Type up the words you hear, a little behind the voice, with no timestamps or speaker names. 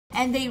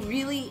and they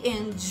really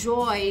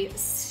enjoy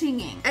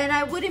singing. And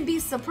I wouldn't be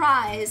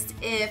surprised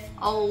if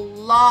a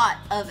lot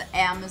of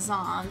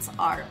Amazons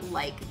are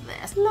like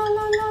this. La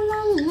la la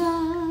la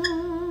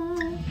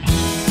la.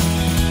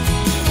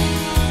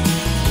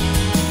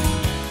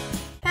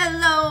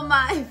 Hello,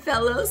 my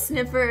fellow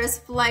sniffers,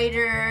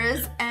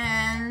 flighters,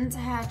 and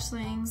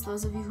hatchlings,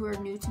 those of you who are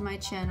new to my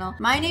channel.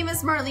 My name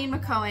is Marlene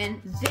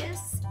McCohen.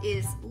 This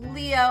is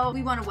Leo.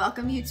 We want to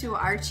welcome you to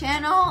our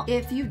channel.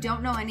 If you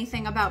don't know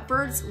anything about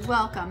birds,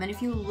 welcome. And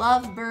if you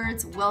love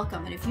birds,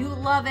 welcome. And if you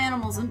love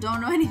animals and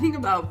don't know anything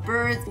about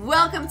birds,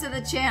 welcome to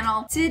the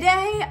channel.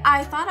 Today,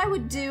 I thought I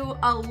would do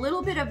a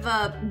little bit of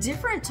a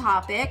different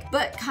topic,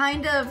 but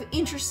kind of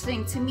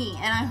interesting to me.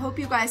 And I hope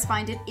you guys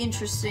find it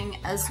interesting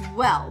as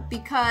well,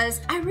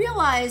 because I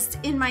realized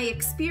in my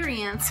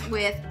experience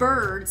with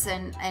birds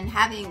and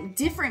having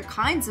different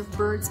kinds of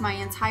birds my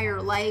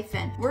entire life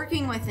and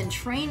working with and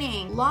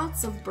training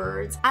lots of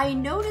birds, I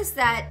noticed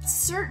that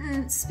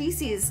certain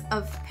species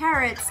of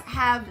parrots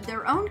have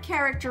their own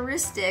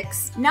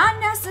characteristics, not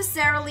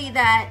necessarily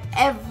that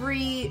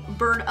every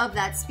bird of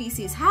that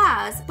species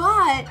has,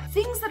 but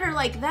things that are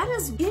like, that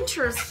is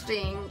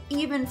interesting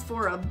even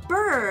for a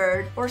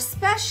bird or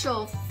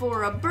special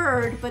for a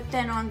bird, but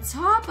then on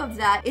top of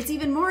that, it's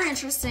even more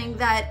interesting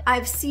that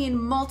I've seen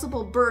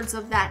multiple birds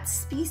of that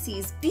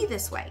species be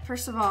this way.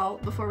 First of all,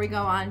 before we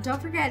go on,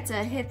 don't forget to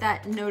hit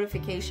that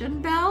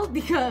notification bell,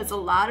 because a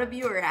lot of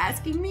you are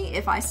asking me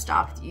if I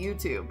stopped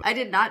YouTube. I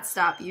did not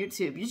stop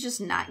YouTube. You're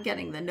just not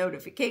getting the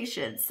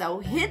notifications. So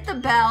hit the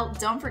bell.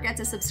 Don't forget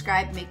to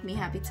subscribe. Make me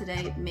happy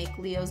today. Make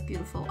Leo's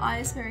beautiful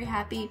eyes very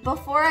happy.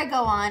 Before I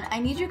go on, I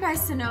need you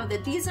guys to know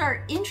that these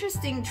are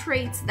interesting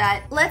traits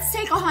that, let's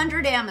take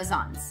 100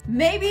 Amazons.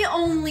 Maybe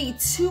only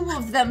 2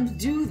 of them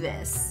do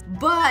this,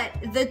 but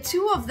the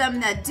 2 of them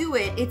that do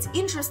it, it's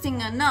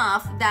interesting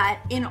enough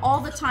that in all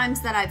the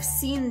times that I've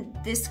seen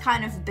this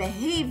kind of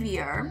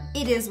behavior,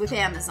 it is with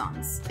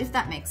Amazons, if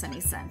that makes any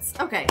sense.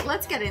 Okay,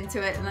 let's get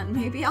into it, and then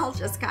maybe I'll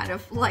just kind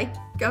of like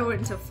go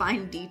into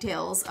fine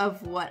details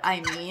of what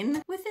I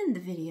mean within the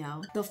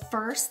video. The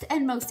first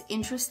and most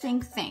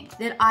interesting thing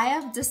that I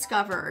have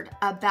discovered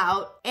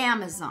about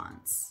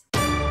Amazons,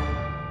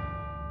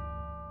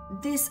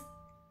 this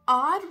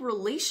odd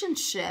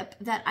relationship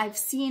that I've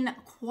seen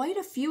quite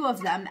a few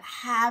of them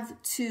have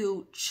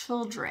to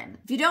children.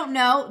 If you don't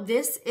know,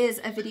 this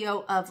is a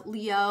video of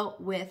Leo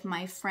with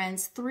my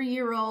friend's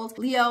 3-year-old.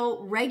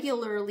 Leo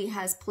regularly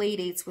has play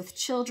dates with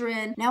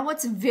children. Now,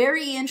 what's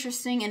very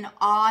interesting and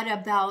odd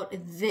about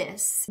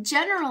this,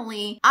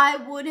 generally, I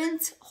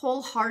wouldn't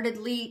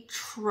wholeheartedly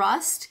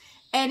trust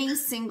any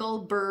single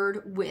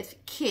bird with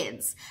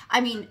kids. I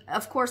mean,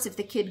 of course, if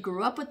the kid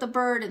grew up with the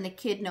bird and the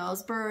kid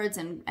knows birds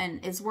and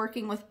is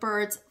working with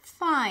birds,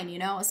 fine, you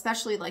know,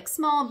 especially like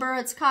small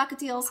birds,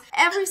 cockatiels,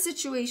 every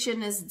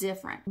situation is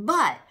different.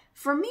 But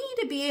for me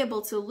to be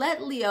able to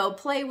let Leo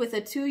play with a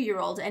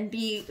 2-year-old and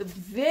be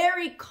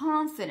very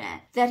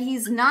confident that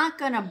he's not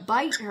gonna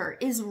bite her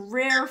is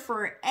rare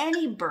for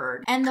any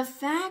bird. And the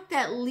fact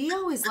that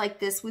Leo is like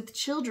this with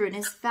children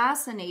is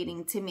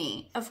fascinating to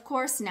me. Of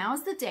course, now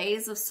is the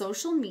days of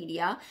social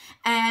media,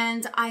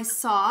 and I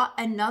saw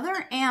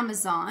another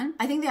Amazon.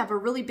 I think they have a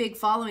really big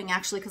following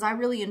actually, because I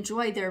really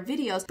enjoy their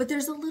videos, but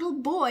there's a little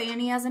boy and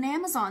he has an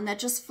Amazon that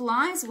just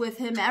flies with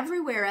him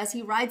everywhere as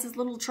he rides his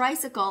little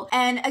tricycle.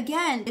 And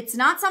again, it's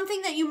not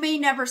something that you may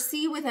never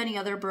see with any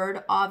other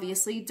bird,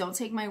 obviously. Don't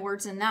take my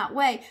words in that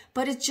way,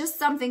 but it's just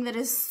something that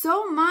is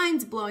so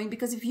mind-blowing,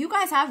 because if you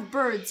guys have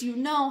birds, you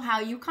know how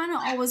you kind of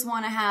always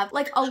want to have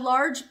like a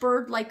large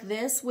bird like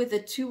this with a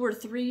 2 or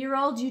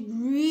 3-year-old. You'd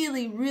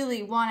really,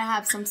 really want to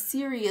have some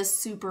serious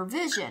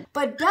supervision.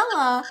 But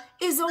Bella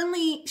is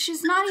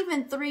she's not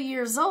even 3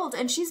 years old,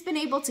 and she's been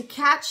able to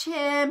catch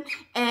him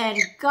and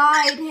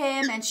guide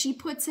him, and she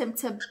puts him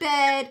to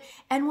bed.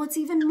 And what's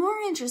even more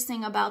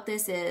interesting about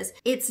this is,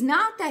 it's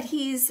not that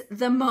he's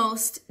the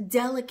most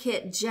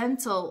delicate,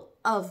 gentle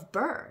of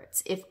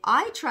birds. If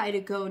I try to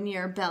go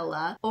near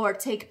Bella or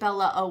take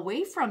Bella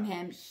away from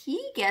him,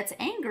 he gets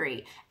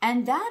angry.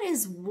 And that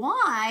is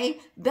why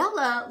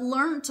Bella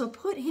learned to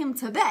put him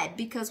to bed,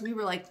 because we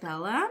were like,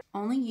 Bella,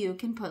 only you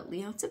can put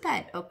Leo to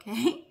bed,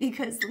 okay?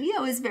 Because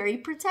Leo is very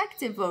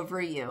protective over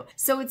you.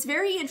 So it's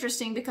very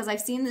interesting, because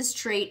I've seen this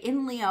trait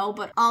in Leo,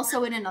 but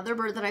also in another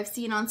bird that I've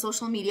seen on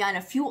social media and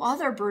a few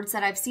other birds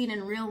that I've seen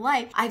in real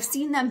life. I've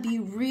seen them be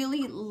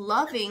really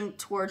loving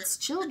towards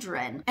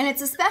children. And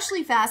it's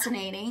especially fascinating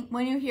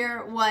when you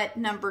hear what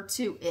number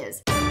 2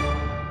 is.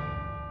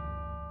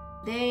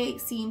 They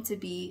seem to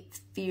be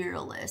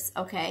fearless,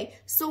 okay?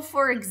 So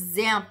for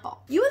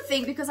example, you would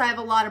think, because I have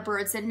a lot of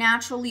birds, that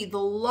naturally the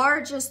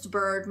largest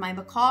bird, my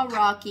Macaw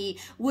Rocky,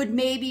 would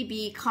maybe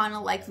be kind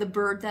of like the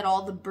bird that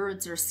all the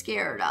birds are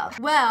scared of.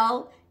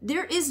 Well,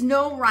 there is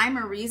no rhyme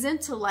or reason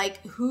to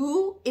like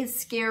who is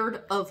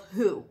scared of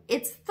who.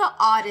 It's the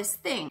oddest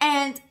thing.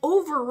 And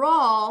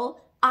overall,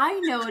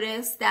 I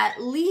noticed that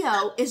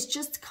Leo is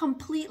just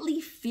completely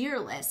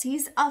fearless.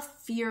 He's a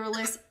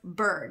fearless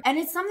bird. And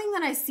it's something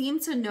that I seem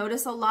to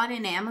notice a lot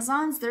in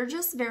Amazons. They're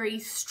just very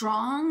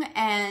strong,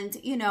 and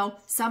you know,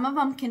 some of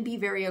them can be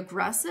very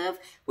aggressive,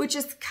 which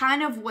is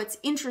kind of what's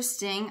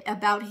interesting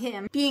about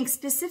him being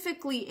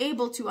specifically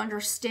able to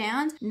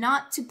understand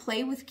not to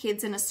play with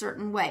kids in a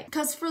certain way.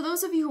 Because for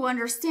those of you who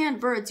understand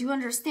birds, you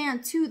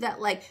understand too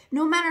that like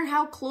no matter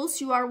how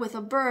close you are with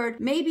a bird,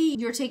 maybe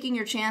you're taking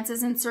your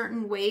chances in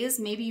certain ways.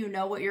 Maybe you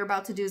know what you're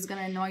about to do is going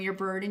to annoy your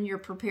bird and you're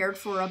prepared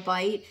for a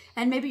bite,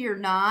 and maybe you're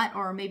not,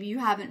 or maybe you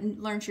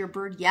haven't learned your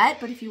bird yet.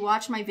 But if you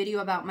watch my video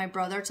about my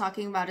brother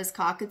talking about his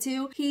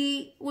cockatoo,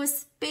 he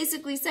was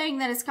basically saying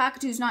that his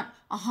cockatoo is not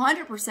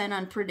 100%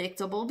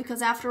 unpredictable,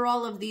 because after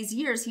all of these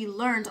years, he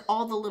learned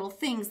all the little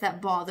things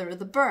that bother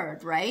the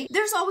bird, right?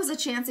 There's always a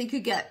chance he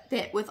could get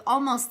bit with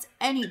almost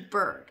any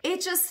bird.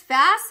 It's just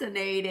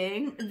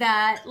fascinating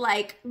that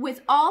like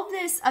with all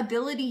this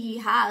ability he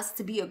has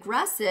to be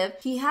aggressive,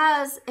 he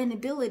has an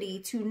ability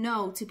to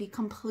know to be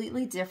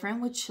completely different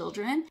with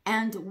children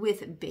and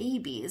with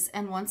babies.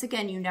 And once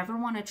again, you never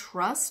want to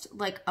trust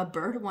like a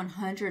bird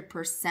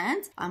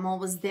 100%. I'm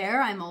always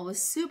there, I'm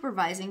always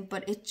supervising,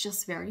 but it's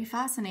just very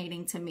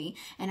fascinating to me.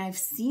 And I've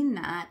seen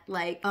that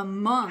like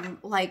among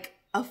like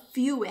a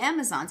few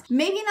Amazons.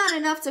 Maybe not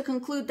enough to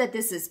conclude that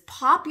this is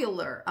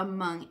popular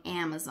among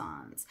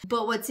Amazons.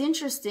 But what's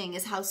interesting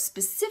is how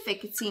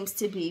specific it seems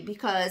to be,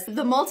 because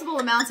the multiple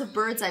amounts of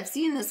birds I've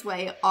seen this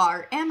way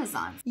are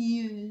Amazons.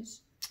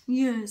 Yes.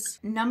 Yes.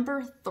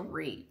 Number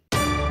 3.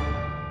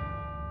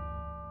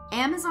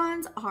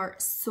 Amazons are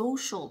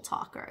social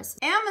talkers.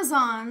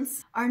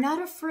 Amazons are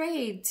not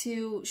afraid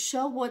to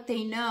show what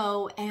they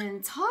know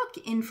and talk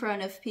in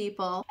front of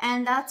people,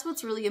 and that's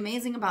what's really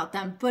amazing about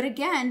them. But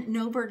again,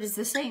 no bird is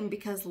the same,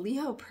 because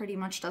Leo pretty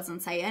much doesn't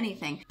say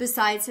anything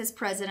besides his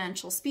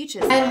presidential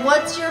speeches. And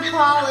what's your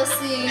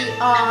policy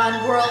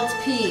on world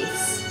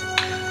peace?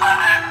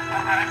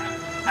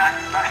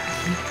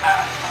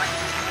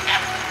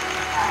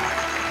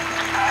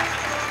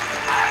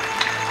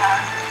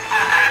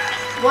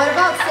 What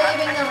about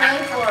saving the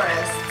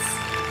rainforests?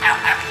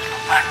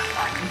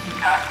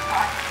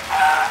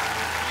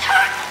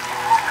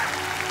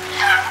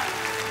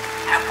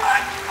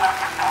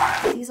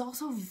 He's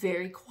also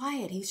very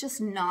quiet. He's just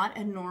not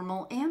a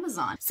normal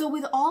Amazon. So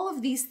with all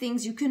of these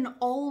things, you can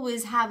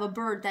always have a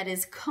bird that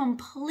is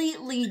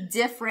completely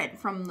different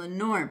from the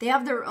norm. They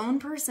have their own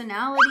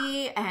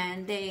personality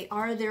and they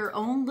are their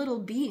own little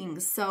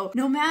beings. So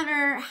no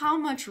matter how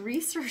much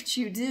research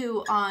you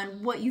do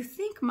on what you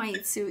think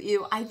might suit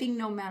you, I think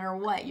no matter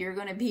what, you're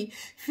going to be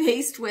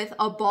faced with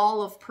a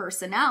ball of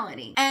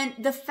personality. And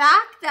the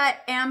fact that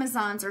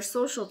Amazons are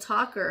social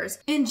talkers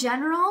in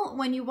general,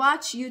 when you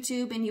watch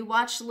YouTube and you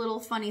watch little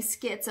funny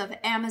skits of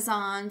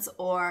Amazons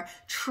or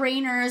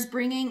trainers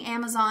bringing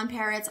Amazon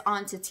parrots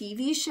onto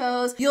TV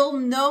shows, you'll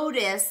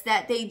notice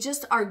that they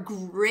just are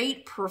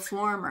great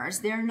performers.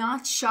 They're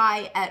not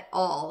shy at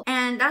all.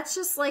 And that's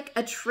just like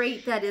a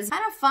trait that is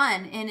kind of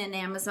fun in an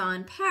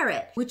Amazon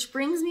parrot, which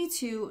brings me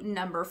to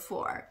number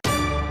 4.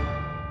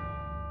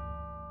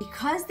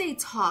 Because they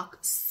talk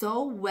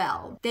so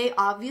well, they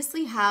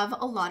obviously have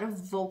a lot of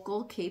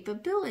vocal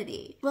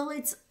capability. Well,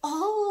 it's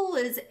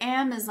always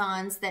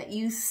Amazons that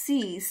you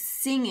see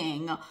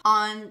singing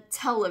on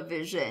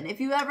television. If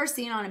you've ever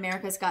seen on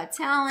America's Got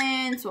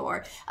Talent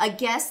or a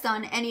guest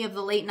on any of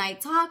the late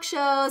night talk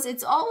shows,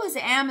 it's always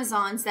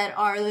Amazons that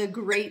are the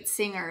great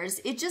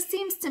singers. It just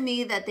seems to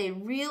me that they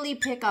really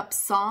pick up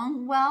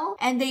song well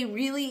and they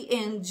really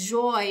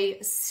enjoy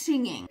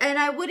singing. And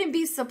I wouldn't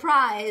be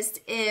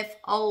surprised if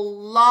a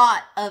lot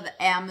of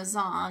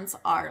Amazons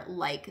are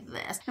like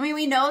this. I mean,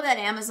 we know that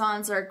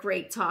Amazons are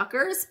great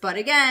talkers, but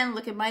again,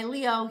 look at my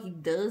Leo. He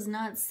does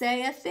not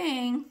say a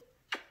thing.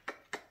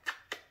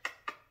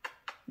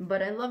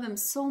 But I love him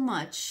so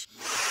much.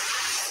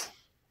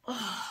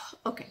 Oh,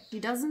 okay, he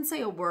doesn't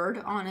say a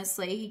word,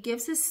 honestly. He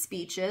gives his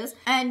speeches.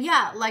 And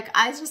yeah, like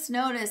I just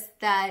noticed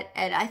that,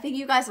 and I think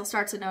you guys will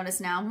start to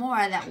notice now more,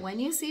 that when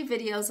you see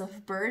videos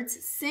of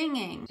birds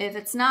singing, if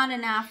it's not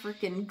an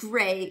African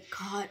gray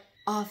caught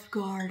off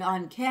guard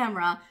on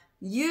camera,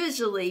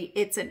 usually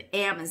it's an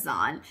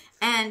Amazon.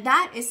 And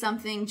that is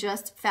something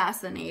just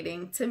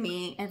fascinating to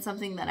me and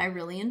something that I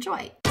really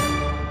enjoy.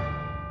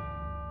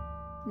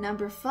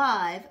 Number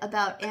 5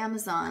 about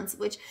Amazons,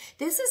 which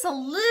this is a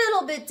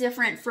little bit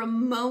different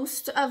from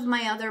most of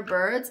my other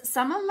birds.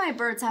 Some of my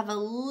birds have a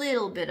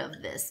little bit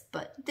of this,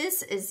 but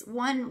this is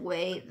one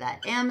way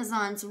that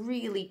Amazons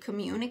really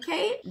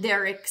communicate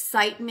their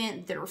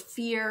excitement, their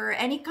fear,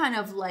 any kind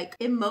of like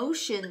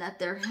emotion that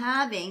they're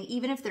having.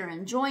 Even if they're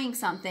enjoying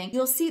something,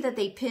 you'll see that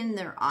they pin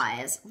their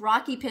eyes.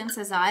 Rocky pins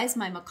his eyes,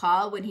 my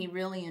macaw, when he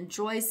really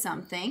enjoys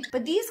something.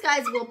 But these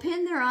guys will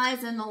pin their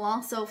eyes and they'll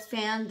also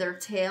fan their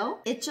tail.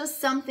 It's just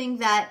something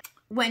that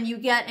when you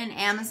get an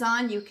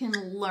Amazon, you can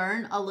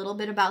learn a little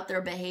bit about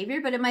their behavior,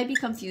 but it might be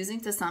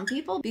confusing to some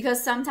people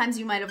because sometimes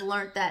you might have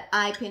learned that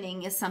eye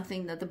pinning is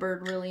something that the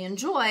bird really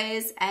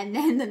enjoys, and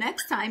then the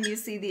next time you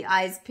see the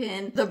eyes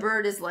pin, the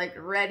bird is like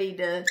ready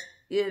to,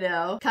 you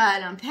know,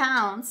 kind of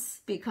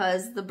pounce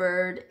because the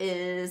bird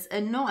is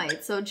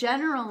annoyed. So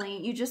generally,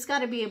 you just got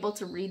to be able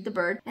to read the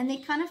bird, and they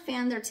kind of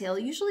fan their tail.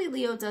 Usually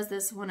Leo does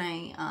this when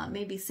I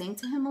maybe sing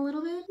to him a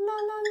little bit. La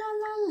la la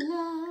la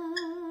la,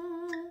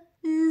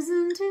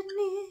 isn't it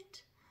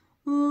neat?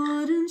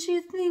 Wouldn't you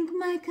think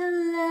my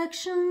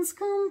collection's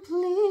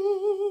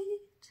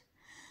complete?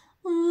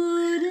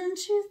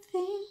 Wouldn't you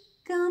think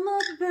I'm a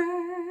bird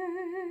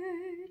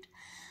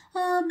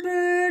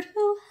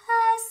who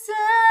has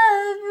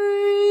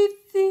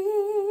everything?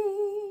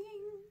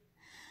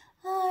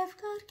 I've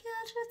got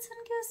gadgets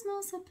and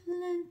gizmos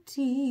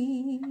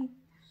aplenty.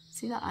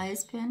 See the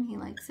eyes pin? He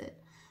likes it.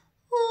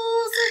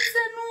 Who's its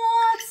and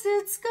what's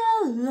its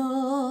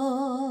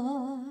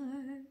galore?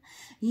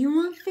 You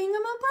want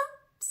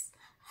thingamabobs?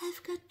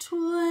 I've got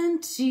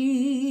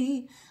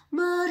 20,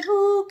 but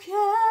who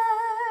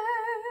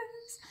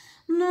cares?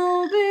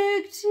 No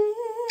big deal,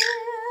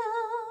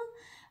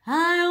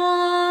 I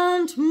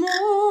want more.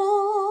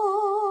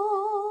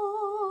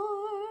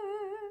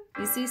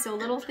 You see, so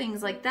little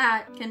things like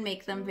that can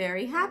make them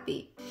very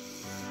happy.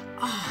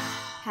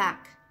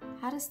 Hack,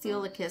 how to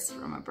steal a kiss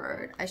from a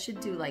bird. I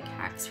should do like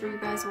hacks for you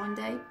guys one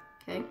day,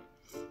 okay?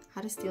 How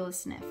to steal a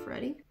sniff,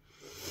 ready?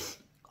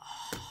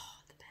 The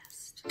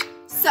best.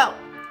 So,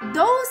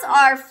 those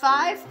are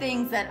 5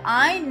 things that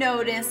I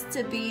noticed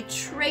to be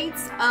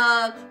traits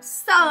of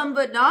some,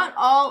 but not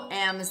all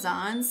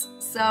Amazons.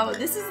 So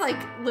this is like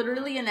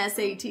literally an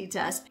SAT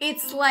test.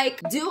 It's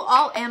like, do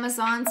all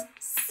Amazons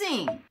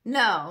sing?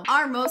 No.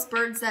 Are most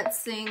birds that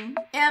sing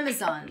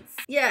Amazons?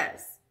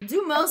 Yes.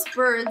 Do most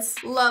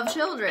birds love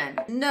children?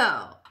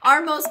 No.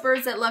 Are most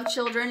birds that love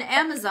children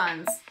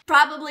Amazons?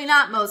 Probably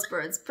not most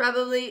birds,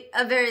 probably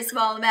a very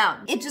small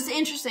amount. It's just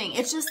interesting.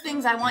 It's just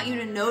things I want you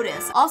to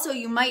notice. Also,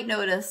 you might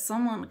notice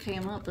someone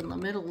came up in the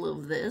middle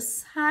of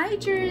this. Hi,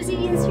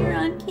 Jerseys, you're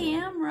on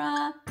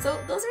camera. So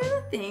those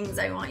are the things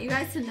I want you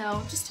guys to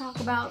know. Just talk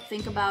about,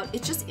 think about.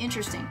 It's just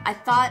interesting. I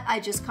thought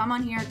I'd just come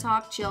on here,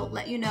 talk, chill,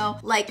 let you know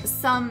like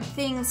some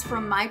things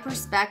from my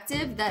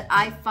perspective that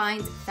I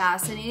find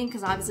fascinating,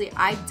 because obviously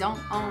I don't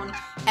own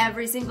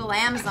every single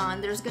Amazon.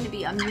 There's gonna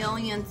be a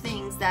million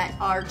things that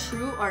are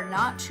true or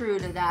not true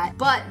to that,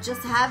 but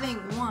just having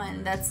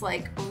one that's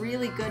like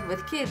really good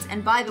with kids.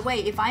 And by the way,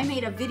 if I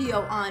made a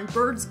video on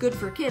birds good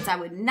for kids, I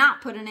would not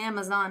put an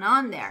Amazon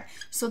on there.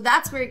 So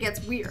that's where it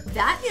gets weird.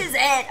 That is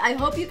it. I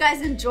hope you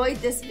guys enjoyed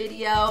this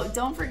video.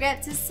 Don't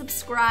forget to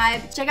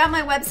subscribe. Check out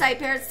my website,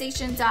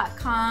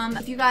 parrotstation.com.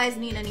 If you guys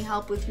need any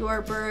help with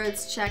your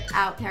birds, check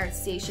out Parrot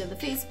Station, the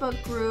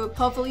Facebook group.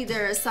 Hopefully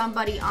there is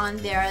somebody on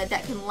there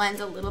that can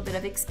lend a little bit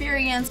of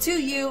experience to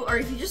you, or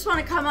if you just want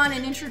to come on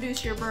and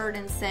introduce your bird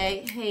and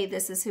say, hey,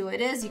 this is who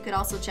it is, you could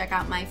also check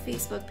out my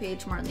Facebook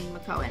page, Marlene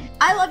McCohen.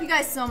 I love you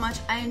guys so much.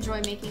 I enjoy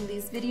making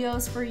these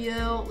videos for you.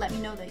 Let me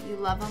know that you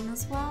love them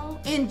as well.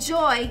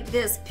 Enjoy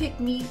this Pick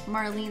Me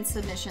Marlene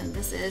submission.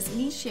 This is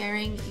me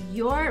sharing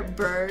your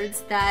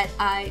birds that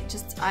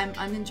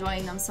I'm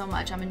enjoying them so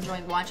much. I'm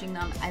enjoying watching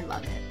them. I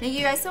love it. Thank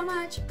you guys so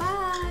much.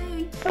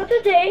 Bye. For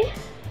today,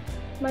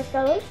 my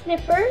fellow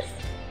sniffers,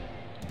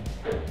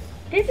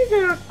 this is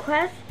a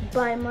request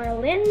by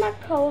Marlene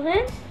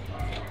McCohen.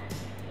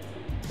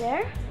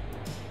 There.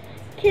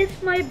 Kiss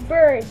my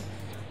birds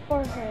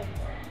for her.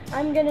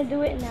 I'm gonna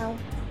do it now.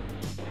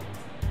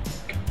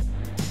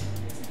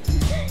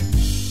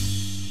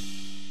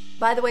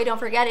 By the way, don't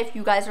forget, if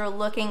you guys are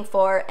looking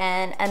for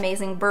an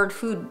amazing bird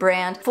food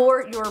brand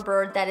for your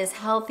bird that is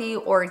healthy,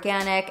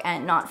 organic,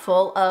 and not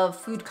full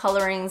of food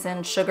colorings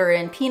and sugar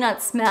and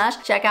peanut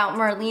smash, check out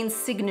Marlene's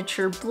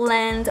signature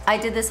blend. I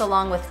did this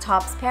along with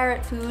Top's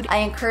Parrot Food. I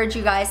encourage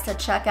you guys to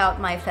check out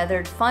my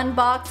Feathered Fun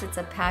Box. It's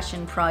a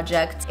passion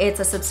project.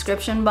 It's a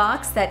subscription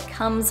box that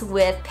comes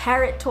with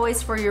parrot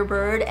toys for your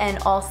bird and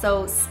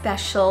also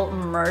special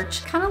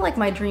merch. Kind of like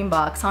my dream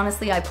box.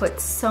 Honestly, I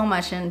put so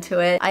much into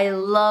it. I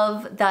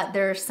love that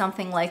there's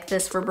something like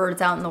this for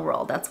birds out in the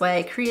world. That's why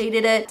I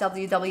created it.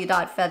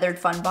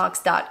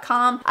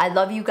 www.featheredfunbox.com. I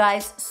love you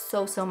guys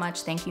so, so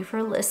much. Thank you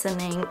for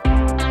listening.